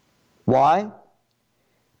 Why?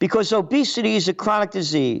 Because obesity is a chronic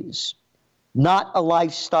disease, not a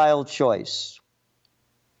lifestyle choice.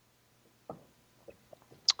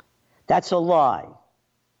 That's a lie.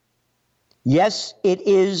 Yes, it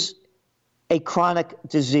is a chronic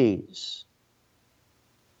disease.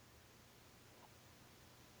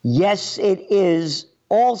 Yes, it is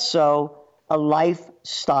also a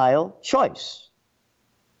lifestyle choice.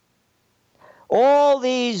 All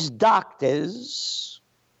these doctors,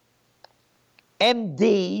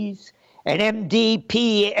 MDs, and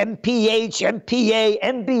MDP, MPH, MPA,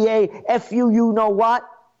 MBA, FU, you know what?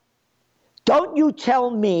 Don't you tell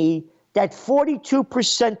me that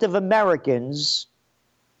 42% of Americans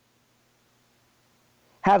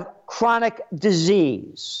have chronic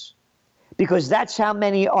disease, because that's how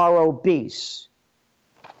many are obese.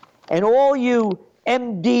 And all you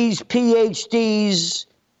MDs, PhDs,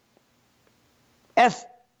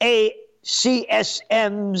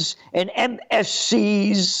 FACSMs, and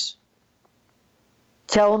MSCs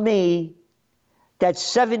tell me that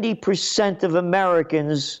 70% of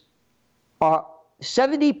Americans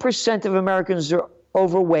are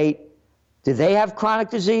overweight. Do they have chronic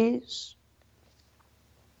disease?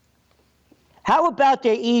 How about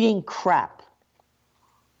they're eating crap?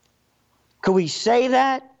 Could we say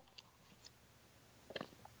that?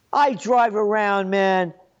 I drive around,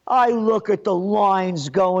 man. I look at the lines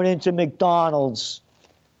going into McDonald's,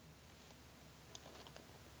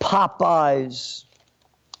 Popeyes,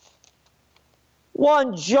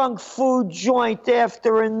 one junk food joint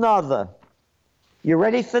after another. You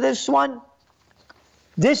ready for this one?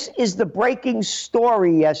 This is the breaking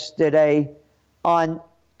story yesterday on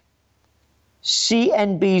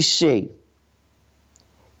CNBC.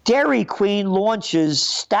 Dairy Queen launches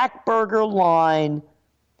Stack Burger line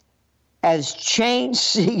as chain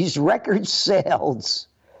sees record sales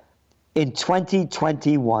in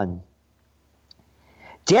 2021.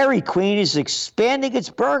 Dairy Queen is expanding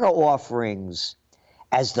its burger offerings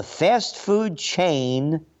as the fast food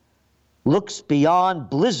chain looks beyond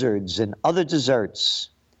blizzards and other desserts.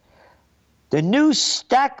 The new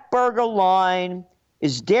Stack Burger line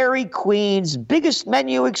is Dairy Queen's biggest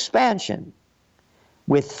menu expansion,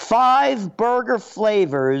 with 5 burger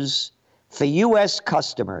flavors for U.S.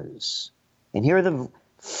 customers. And here are the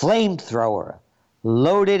flamethrower,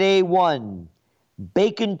 loaded A1,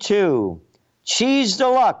 bacon 2, cheese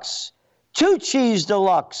deluxe, 2 cheese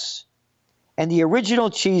deluxe, and the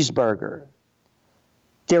original cheeseburger.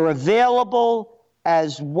 They're available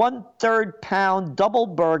as 1/3 pound double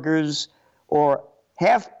burgers or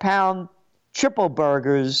half-pound triple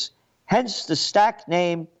burgers, hence the Stack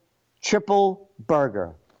name, Triple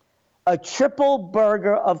Burger. A triple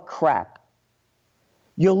burger of crap.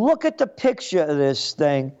 You look at the picture of this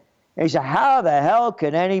thing, and you say, how the hell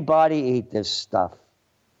can anybody eat this stuff?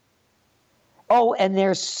 Oh, and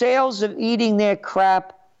their sales of eating their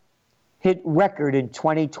crap hit record in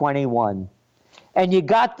 2021. And you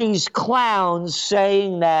got these clowns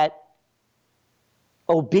saying that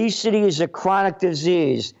obesity is a chronic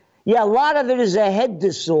disease. Yeah, a lot of it is a head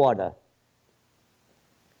disorder.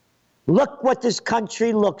 Look what this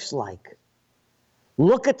country looks like.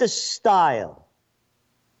 Look at the style.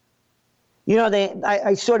 You know,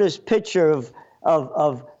 I saw this picture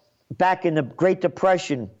of back in the Great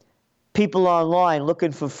Depression, people online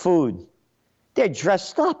looking for food. They're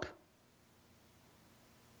dressed up.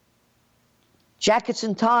 Jackets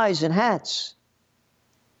and ties and hats.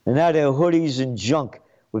 And now they're hoodies and junk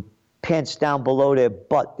with pants down below their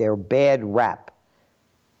butt. They're bad rap.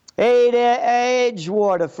 Hey there,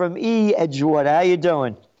 Edgewater from Edgewater. How you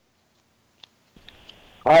doing?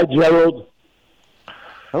 Hi, Gerald.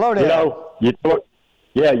 Hello there.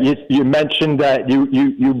 You mentioned that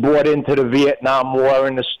you bought into the Vietnam War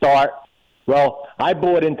in the start. Well, I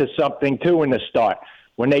bought into something too in the start.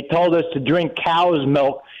 When they told us to drink cow's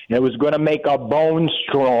milk, and it was going to make our bones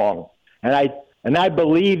strong. And I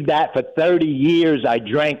believed that for 30 years. I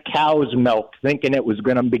drank cow's milk thinking it was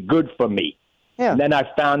going to be good for me. Yeah. And then I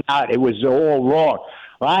found out it was all wrong.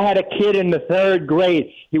 Well, I had a kid in the 3rd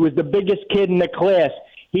grade. He was the biggest kid in the class.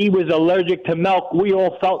 He was allergic to milk. We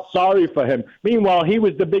all felt sorry for him. Meanwhile, he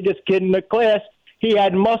was the biggest kid in the class. He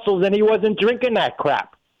had muscles, and he wasn't drinking that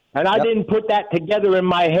crap. And I didn't put that together in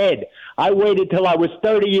my head. I waited till I was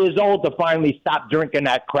 30 years old to finally stop drinking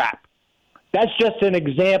that crap. That's just an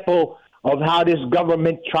example of how this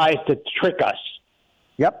government tries to trick us.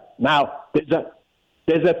 Yep. Now,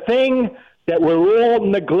 there's a thing that we're all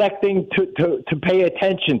neglecting to pay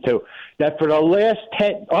attention to, that for the last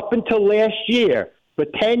up until last year, for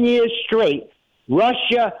 10 years straight,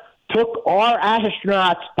 Russia took our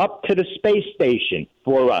astronauts up to the space station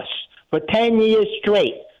for us for 10 years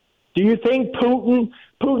straight. Do you think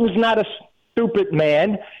Putin's not a stupid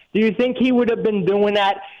man? Do you think he would have been doing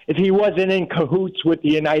that if he wasn't in cahoots with the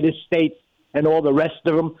United States and all the rest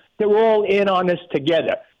of them? They were all in on this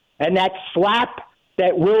together. And that slap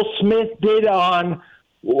that Will Smith did on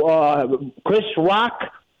Chris Rock,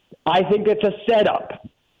 I think it's a setup.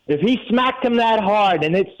 If he smacked him that hard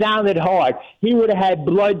and it sounded hard, he would have had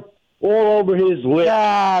blood all over his lips,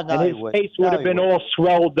 and his face would have been all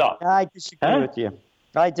swelled up. I disagree with you.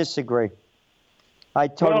 I disagree. I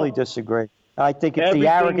totally disagree. I think it's the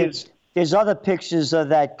arrogance. There's other pictures of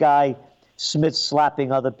that guy Smith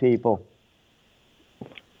slapping other people.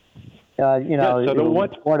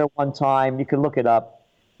 Order one time. You can look it up.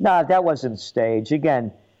 No, that wasn't staged.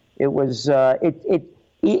 Again, it was.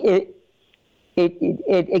 It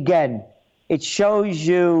shows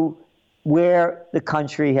you where the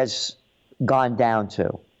country has gone down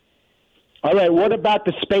to. All right. What about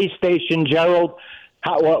the space station, Gerald?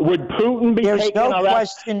 Would Putin be There's taking no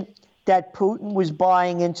question that Putin was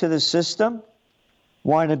buying into the system,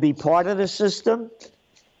 wanted to be part of the system,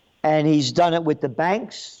 and he's done it with the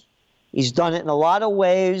banks. He's done it in a lot of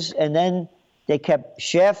ways, and then they kept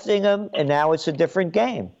shafting him, and now it's a different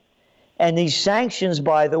game. And these sanctions,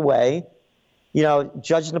 by the way,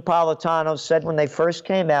 Judge Napolitano said when they first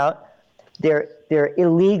came out, they're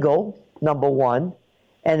illegal, number one,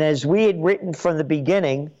 and as we had written from the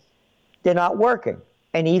beginning, they're not working.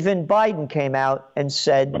 And even Biden came out and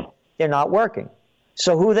said they're not working.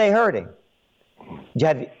 So who are they hurting?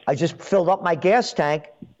 I just filled up my gas tank.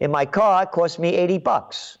 in my car, it cost me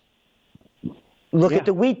 $80. Look Yeah. at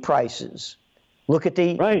the wheat prices. Look at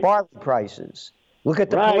the Right. barley prices. Look at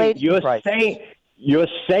the Right. palladium prices. You're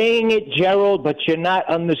saying it, Gerald, but you're not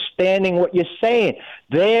understanding what you're saying.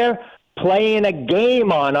 They're playing a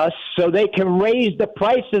game on us so they can raise the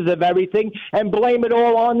prices of everything and blame it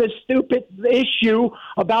all on this stupid issue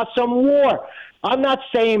about some war. I'm not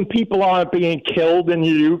saying people aren't being killed in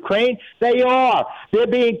Ukraine. They are. They're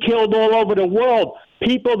being killed all over the world.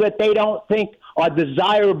 People that they don't think are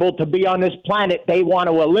desirable to be on this planet, they want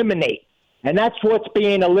to eliminate. And that's what's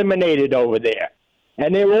being eliminated over there.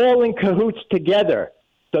 And they're all in cahoots together.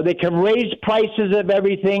 So they can raise prices of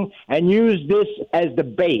everything and use this as the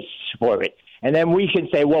base for it. And then we can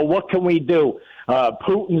say, well, what can we do?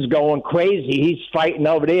 Putin's going crazy. He's fighting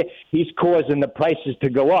over there. He's causing the prices to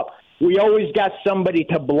go up. We always got somebody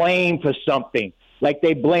to blame for something, like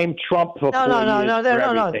they blame Trump for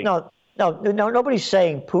everything. No. Nobody's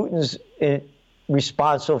saying Putin's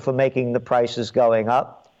responsible for making the prices going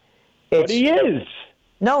up. But he is.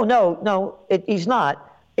 No, he's not.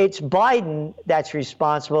 It's Biden that's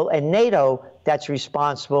responsible and NATO that's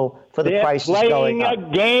responsible for the prices going up. They're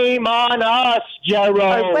playing a game on us,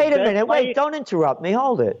 Gerald. Wait a minute. Wait, don't interrupt me.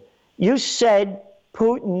 Hold it. You said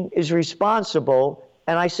Putin is responsible,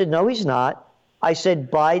 and I said, no, he's not. I said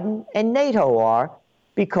Biden and NATO are,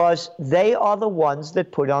 because they are the ones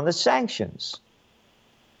that put on the sanctions.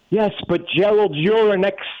 Yes, but Gerald, you're an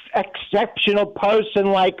exceptional person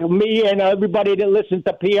like me and everybody that listens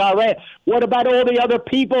to PRN. What about all the other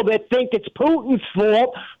people that think it's Putin's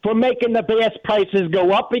fault for making the gas prices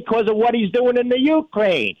go up because of what he's doing in the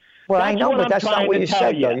Ukraine? Well, I know, but that's not what you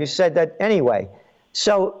said, though. You said that anyway.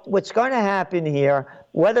 So what's going to happen here,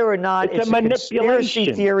 whether or not it's a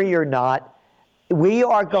conspiracy theory or not, we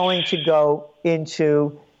are going to go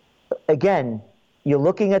into, again, you're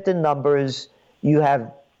looking at the numbers. You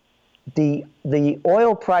have the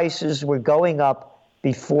oil prices were going up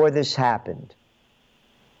before this happened.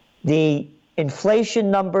 The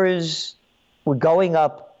inflation numbers were going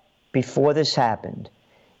up before this happened.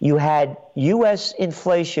 You had U.S.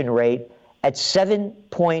 inflation rate at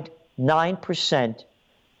 7.9%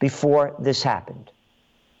 before this happened.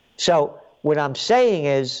 So what I'm saying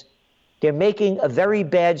is they're making a very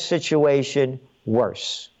bad situation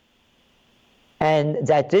worse. And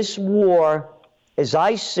that this war, as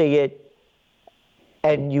I see it,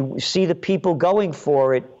 and you see the people going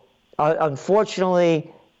for it,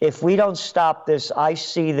 unfortunately, if we don't stop this, I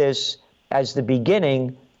see this as the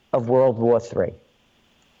beginning of World War III.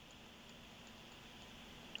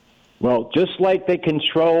 Well, just like they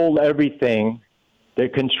control everything, they're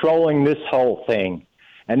controlling this whole thing.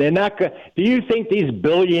 And they're not going. Do you think these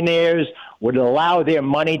billionaires would allow their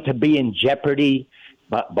money to be in jeopardy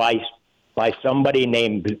by somebody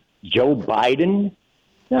named Joe Biden?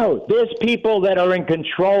 No, there's people that are in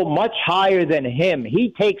control much higher than him.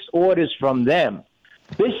 He takes orders from them.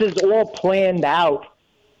 This is all planned out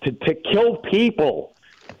to kill people.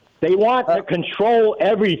 They want to control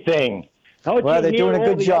everything. Don't well, they're doing a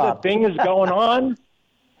good job. Other things going on?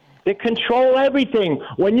 They control everything.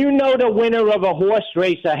 When you know the winner of a horse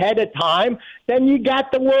race ahead of time, then you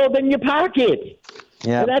got the world in your pocket.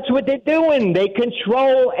 Yeah. So that's what they're doing. They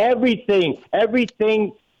control everything.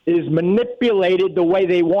 Everything is manipulated the way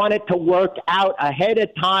they want it to work out ahead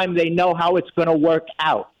of time. They know how it's going to work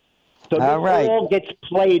out. So this all gets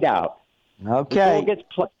played out. Okay.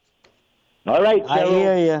 All right, Gerald. I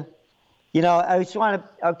hear you. You know, I just want to.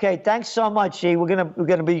 Okay, thanks so much, G. We're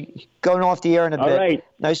gonna be going off the air in a bit. All right.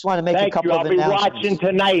 I just want to make a couple of announcements. I'll be watching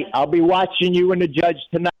tonight. I'll be watching you and the judge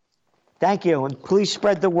tonight. Thank you, and please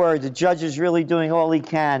spread the word. The judge is really doing all he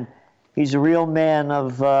can. He's a real man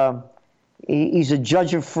of. He's a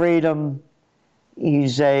judge of freedom.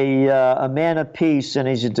 He's a man of peace, and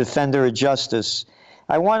he's a defender of justice.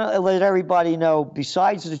 I want to let everybody know,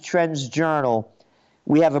 besides the Trends Journal,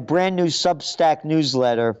 we have a brand new Substack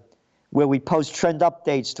newsletter where we post trend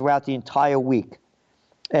updates throughout the entire week.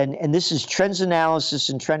 And this is trends analysis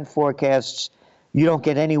and trend forecasts you don't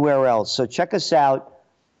get anywhere else. So check us out.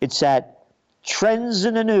 It's at Trends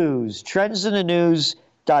in the News,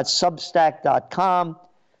 trendsinthenews.substack.com,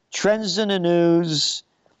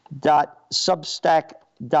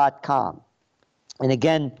 trendsinthenews.substack.com. And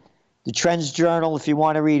again, the Trends Journal, if you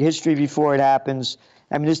want to read history before it happens.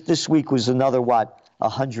 I mean, this week was another,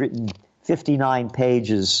 159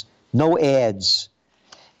 pages. No ads.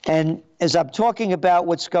 And as I'm talking about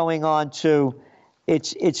what's going on too,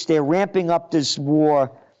 it's they're ramping up this war.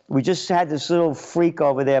 We just had this little freak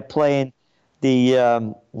over there playing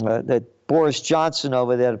the Boris Johnson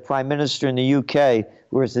over there, the Prime Minister in the UK,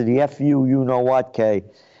 whereas the FU you know what, K,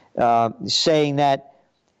 saying that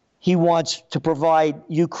he wants to provide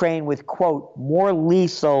Ukraine with, quote, more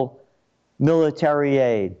lethal military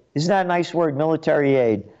aid. Isn't that a nice word, military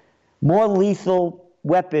aid? More lethal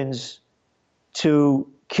weapons to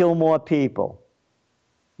kill more people.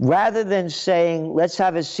 Rather than saying, let's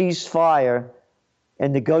have a ceasefire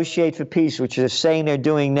and negotiate for peace, which they're saying they're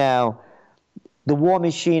doing now, the war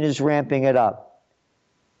machine is ramping it up.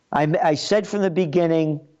 I said from the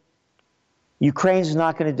beginning, Ukraine's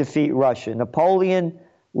not going to defeat Russia. Napoleon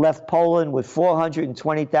left Poland with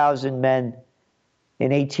 420,000 men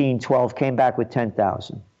in 1812, came back with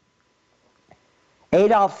 10,000.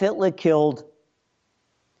 Adolf Hitler killed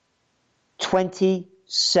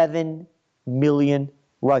 27 million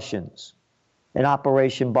Russians in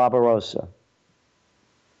Operation Barbarossa.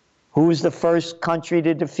 Who was the first country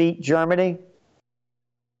to defeat Germany?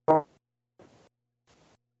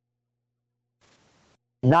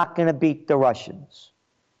 Not going to beat the Russians.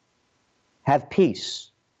 Have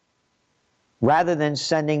peace rather than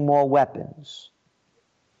sending more weapons.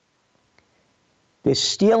 They're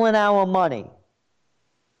stealing our money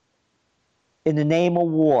in the name of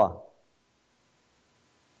war.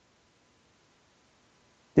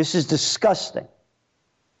 This is disgusting.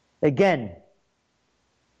 Again,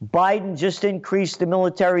 Biden just increased the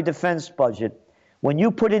military defense budget. When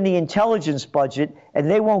you put in the intelligence budget, and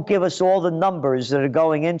they won't give us all the numbers that are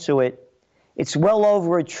going into it, it's well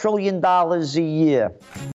over $1 trillion a year.